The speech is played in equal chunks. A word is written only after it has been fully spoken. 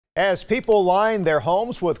As people line their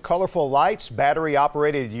homes with colorful lights,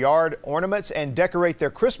 battery-operated yard ornaments, and decorate their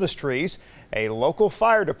Christmas trees, a local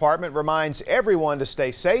fire department reminds everyone to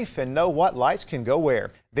stay safe and know what lights can go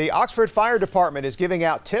where. The Oxford Fire Department is giving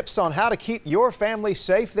out tips on how to keep your family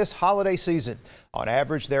safe this holiday season. On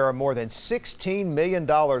average, there are more than $16 million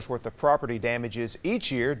worth of property damages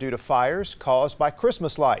each year due to fires caused by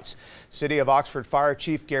Christmas lights. City of Oxford Fire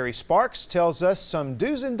Chief Gary Sparks tells us some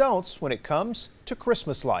do's and don'ts when it comes to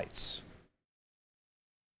Christmas lights.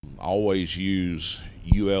 Always use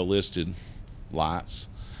UL listed lights.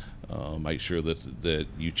 Make sure that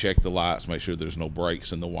you check the lights, make sure there's no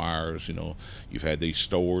breaks in the wires. You know, you've had these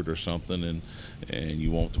stored or something, and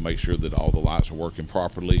you want to make sure that all the lights are working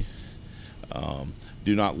properly.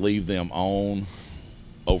 Do not leave them on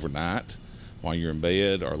overnight while you're in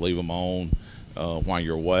bed, or leave them on while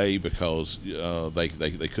you're away, because they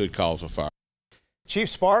could cause a fire. Chief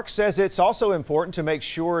Sparks says it's also important to make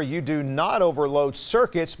sure you do not overload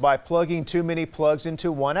circuits by plugging too many plugs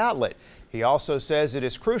into one outlet. He also says it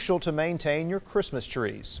is crucial to maintain your Christmas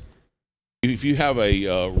trees. If you have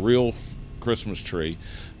a real Christmas tree,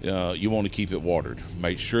 you want to keep it watered.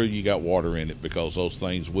 Make sure you got water in it, because those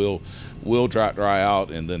things will dry out,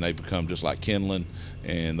 and then they become just like kindling,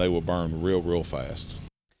 and they will burn real fast.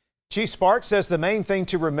 Chief Sparks says the main thing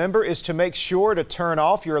to remember is to make sure to turn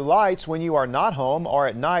off your lights when you are not home or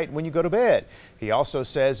at night when you go to bed. He also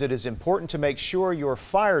says it is important to make sure your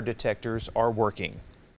fire detectors are working.